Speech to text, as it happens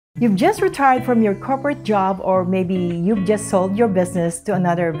You've just retired from your corporate job, or maybe you've just sold your business to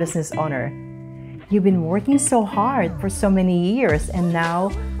another business owner. You've been working so hard for so many years, and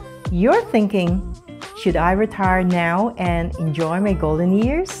now you're thinking, should I retire now and enjoy my golden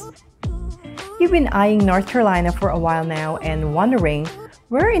years? You've been eyeing North Carolina for a while now and wondering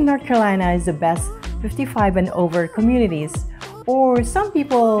where in North Carolina is the best 55 and over communities, or some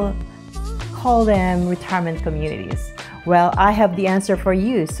people call them retirement communities. Well, I have the answer for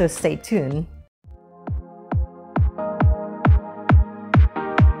you, so stay tuned.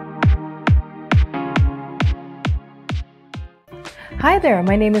 Hi there,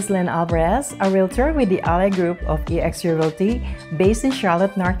 my name is Lynn Alvarez, a realtor with the Ally Group of EXU Realty based in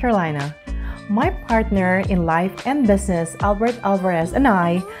Charlotte, North Carolina. My partner in life and business, Albert Alvarez, and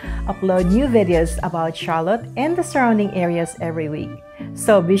I upload new videos about Charlotte and the surrounding areas every week.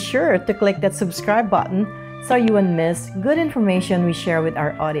 So be sure to click that subscribe button so you won't miss good information we share with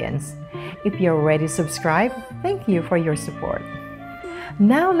our audience. If you're already subscribed, thank you for your support.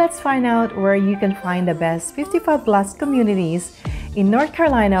 Now let's find out where you can find the best 55 plus communities in North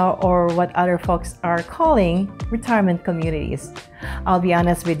Carolina, or what other folks are calling retirement communities. I'll be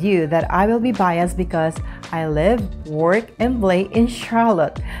honest with you that I will be biased because I live, work, and play in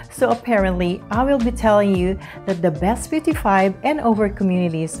Charlotte. So apparently, I will be telling you that the best 55 and over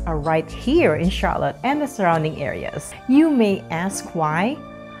communities are right here in Charlotte and the surrounding areas. You may ask why?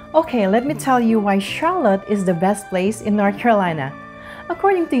 Okay, let me tell you why Charlotte is the best place in North Carolina.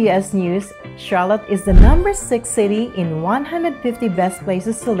 According to US News, Charlotte is the number 6 city in 150 best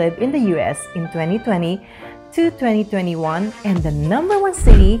places to live in the US in 2020 to 2021 and the number 1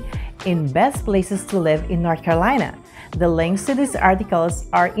 city in best places to live in North Carolina. The links to these articles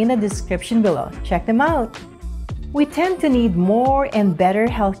are in the description below. Check them out. We tend to need more and better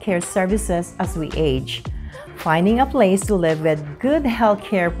healthcare services as we age. Finding a place to live with good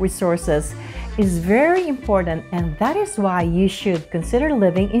healthcare resources is very important, and that is why you should consider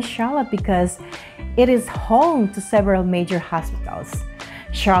living in Charlotte because it is home to several major hospitals.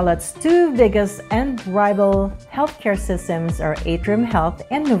 Charlotte's 2 biggest and rival healthcare systems are Atrium Health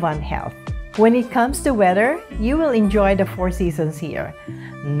and Novant Health. When it comes to weather, you will enjoy the 4 seasons here.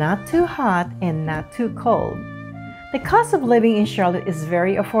 Not too hot and not too cold. The cost of living in Charlotte is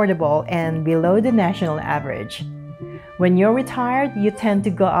very affordable and below the national average. When you're retired, you tend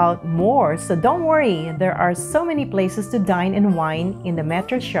to go out more, so don't worry, there are so many places to dine and wine in the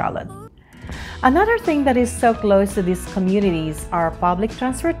Metro Charlotte. Another thing that is so close to these communities are public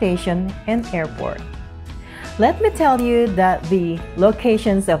transportation and airport. Let me tell you that the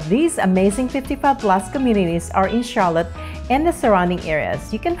locations of these amazing 55 plus communities are in Charlotte and the surrounding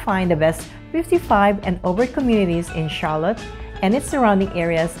areas. You can find the best 55 and over communities in Charlotte and its surrounding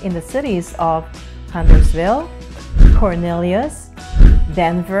areas in the cities of Huntersville, Cornelius,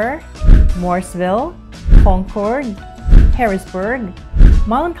 Denver, Mooresville, Concord, Harrisburg,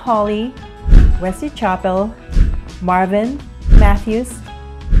 Mount Holly, Wesley Chapel, Marvin, Matthews,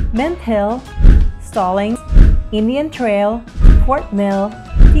 Mint Hill, Stallings, Indian Trail, Fort Mill,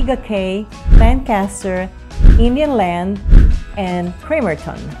 Tiga Cay, Lancaster, Indian Land, and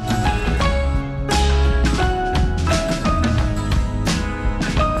Cramerton.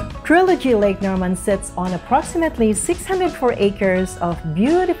 TRILOGY Lake Norman sits on approximately 604 acres of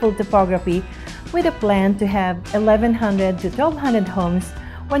beautiful topography with a plan to have 1,100 to 1,200 homes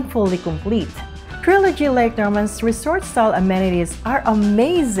when fully complete. TRILOGY Lake Norman's resort-style amenities are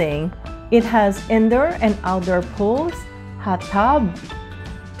amazing. It has indoor and outdoor pools, hot tub,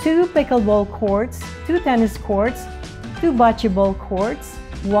 2 pickleball courts, 2 tennis courts, 2 bocce ball courts,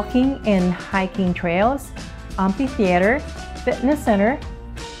 walking and hiking trails, amphitheater, fitness center,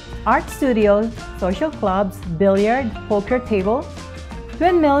 art studios, social clubs, billiard, poker table,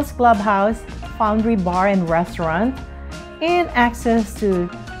 Twin Mills Clubhouse, Foundry Bar and Restaurant, and access to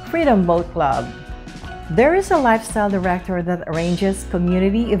Freedom Boat Club. There is a lifestyle director that arranges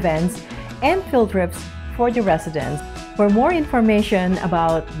community events and field trips for the residents. For more information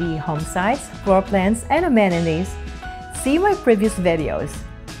about the home sites, floor plans, and amenities, see my previous videos.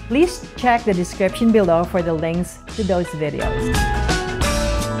 Please check the description below for the links to those videos.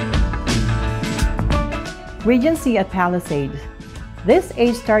 Regency at Palisades. This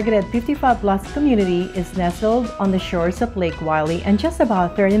age-targeted 55 plus community is nestled on the shores of Lake Wylie and just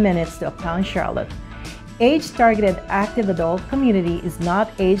about 30 minutes to uptown Charlotte. Age-targeted active adult community is not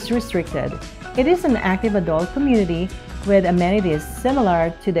age-restricted. It is an active adult community with amenities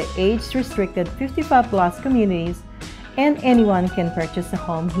similar to the age-restricted 55 plus communities, and anyone can purchase a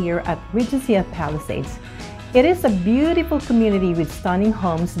home here at Regency at Palisades. It is a beautiful community with stunning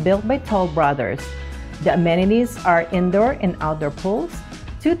homes built by Toll Brothers. The amenities are indoor and outdoor pools,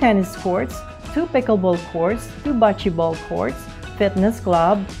 2 tennis courts, 2 pickleball courts, 2 bocce ball courts, fitness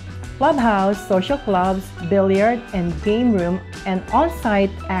club, clubhouse, social clubs, billiard and game room, and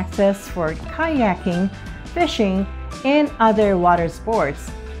on-site access for kayaking, fishing, and other water sports.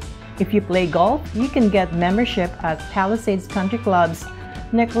 If you play golf, you can get membership at Palisades Country Club's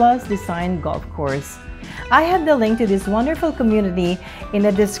Nicholas-designed golf course. I have the link to this wonderful community in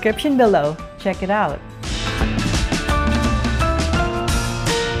the description below. Check it out.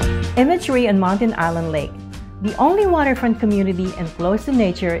 Imagery on Mountain Island Lake. The only waterfront community and close to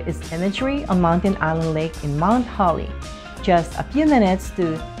nature is Imagery on Mountain Island Lake in Mount Holly, just a few minutes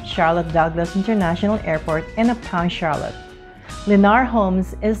to Charlotte Douglas International Airport in Uptown Charlotte. Lennar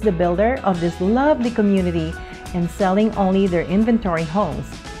Homes is the builder of this lovely community and selling only their inventory homes.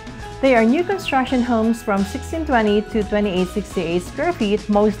 They are new construction homes from 1620 to 2868 square feet,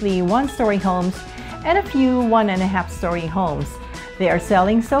 mostly one-story homes and a few 1.5-story homes. They are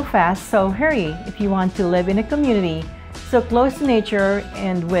selling so fast, so hurry if you want to live in a community so close to nature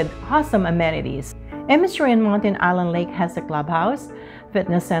and with awesome amenities. Imagery on Mountain Island Lake has a clubhouse,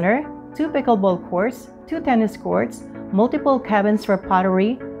 fitness center, 2 pickleball courts, 2 tennis courts, multiple cabins for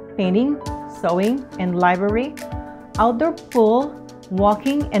pottery, painting, sewing, and library, outdoor pool,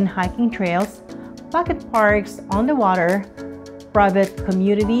 walking and hiking trails, pocket parks on the water, private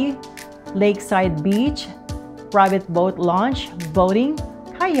community, lakeside beach, private boat launch, boating,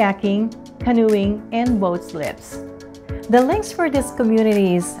 kayaking, canoeing, and boat slips. The links for this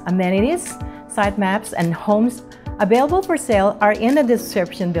community's amenities, site maps, and homes available for sale are in the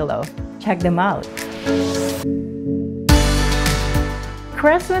description below. Check them out.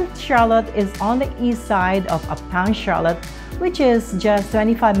 Crestwind, Charlotte is on the east side of Uptown Charlotte, which is just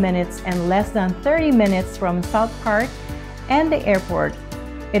 25 minutes and less than 30 minutes from South Park and the airport.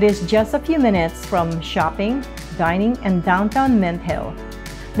 It is just a few minutes from shopping, dining, and downtown Mint Hill.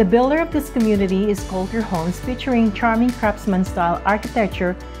 The builder of this community is Coulter Homes, featuring charming craftsman-style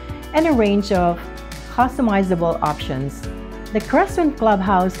architecture and a range of customizable options. The Crestwind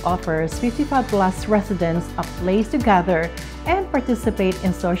Clubhouse offers 55-plus residents a place to gather and participate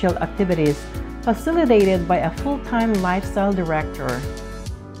in social activities, facilitated by a full-time lifestyle director.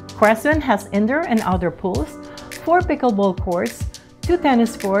 Crestwind has indoor and outdoor pools, 4 pickleball courts, 2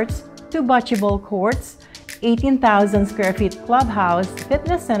 tennis courts, 2 bocce ball courts, 18,000 square feet clubhouse,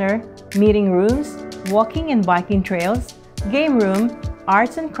 fitness center, meeting rooms, walking and biking trails, game room,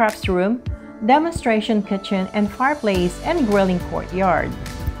 arts and crafts room, demonstration kitchen, and fireplace and grilling courtyard.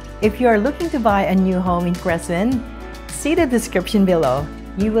 If you are looking to buy a new home in Crestwind, see the description below.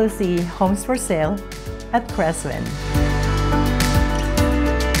 You will see homes for sale at Crestwind.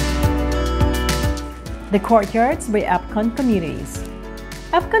 The Courtyards by Epcon Communities.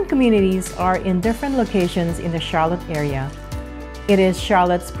 Epcon Communities are in different locations in the Charlotte area. It is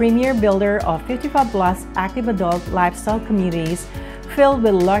Charlotte's premier builder of 55-plus active adult lifestyle communities filled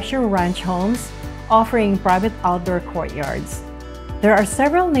with luxury ranch homes, offering private outdoor courtyards. There are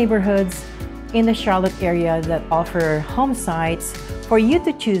several neighborhoods in the Charlotte area that offer home sites for you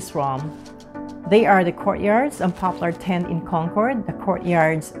to choose from. They are the Courtyards on Poplar 10 in Concord, the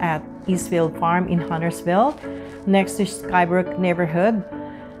Courtyards at Eastfield Farm in Huntersville, next to Skybrook neighborhood,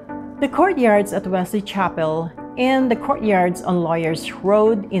 the Courtyards at Wesley Chapel, and the Courtyards on Lawyers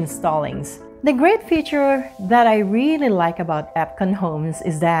Road in Stallings. The great feature that I really like about Epcon Homes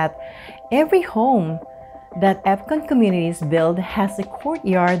is that every home that Epcon Communities build has a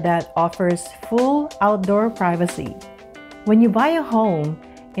courtyard that offers full outdoor privacy. When you buy a home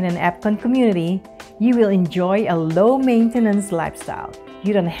in an Epcon community, you will enjoy a low-maintenance lifestyle.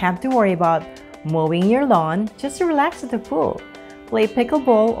 You don't have to worry about mowing your lawn, just relax at the pool, play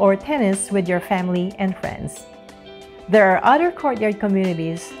pickleball or tennis with your family and friends. There are other courtyard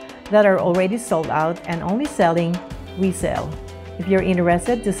communities that are already sold out and only selling resale. If you're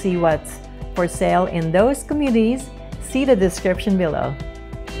interested to see what's for sale in those communities, see the description below.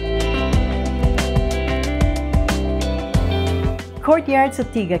 Courtyards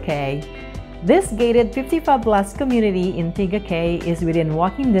at Tiga Cay. This gated 55-plus community in Tiga Cay is within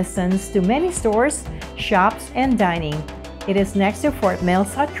walking distance to many stores, shops, and dining. It is next to Fort Mill,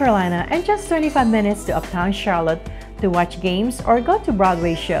 South Carolina, and just 25 minutes to Uptown Charlotte to watch games or go to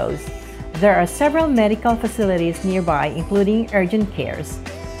Broadway shows. There are several medical facilities nearby, including urgent cares.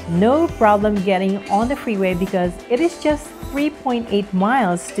 No problem getting on the freeway because it is just 3.8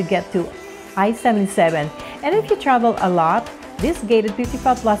 miles to get to I-77. And if you travel a lot, this gated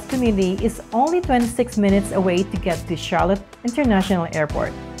 55-plus community is only 26 minutes away to get to Charlotte International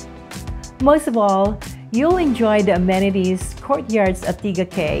Airport. Most of all, you'll enjoy the amenities Courtyards at Tiga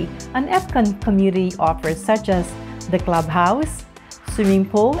Cay, an Epcon community offers, such as the clubhouse, swimming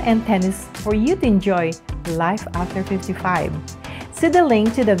pool, and tennis for you to enjoy life after 55. See the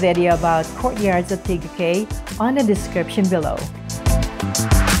link to the video about courtyards at TRILOGY on the description below.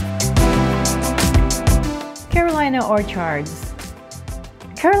 Carolina Orchards.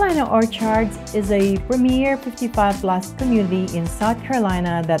 Carolina Orchards is a premier 55+ community in South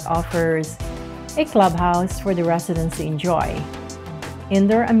Carolina that offers a clubhouse for the residents to enjoy.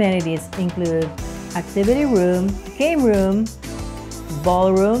 Indoor amenities include activity room, game room,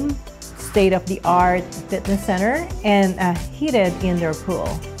 ballroom, state-of-the-art fitness center, and a heated indoor pool.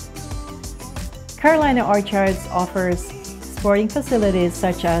 Carolina Orchards offers sporting facilities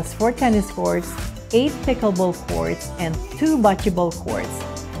such as 4 tennis courts, 8 pickleball courts, and 2 bocce ball courts.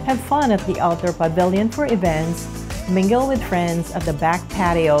 Have fun at the outdoor pavilion for events, mingle with friends at the back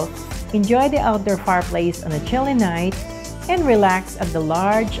patio, enjoy the outdoor fireplace on a chilly night, and relax at the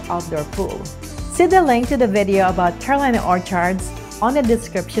large outdoor pool. See the link to the video about Carolina Orchards on the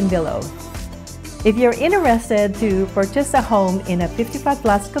description below. If you're interested to purchase a home in a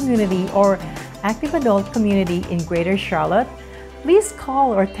 55+ community or active adult community in Greater Charlotte, please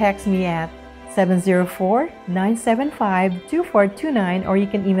call or text me at 704-975-2429, or you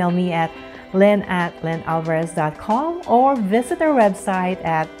can email me at len@lenalvarez.com or visit our website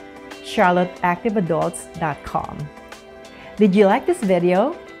at charlotteactiveadults.com. Did you like this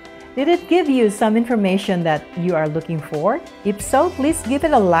video? Did it give you some information that you are looking for? If so, please give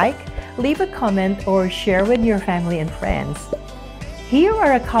it a like, leave a comment, or share with your family and friends. Here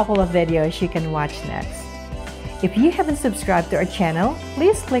are a couple of videos you can watch next. If you haven't subscribed to our channel,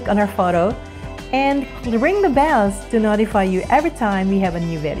 please click on our photo and ring the bells to notify you every time we have a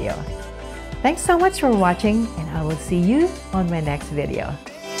new video. Thanks so much for watching, and I will see you on my next video.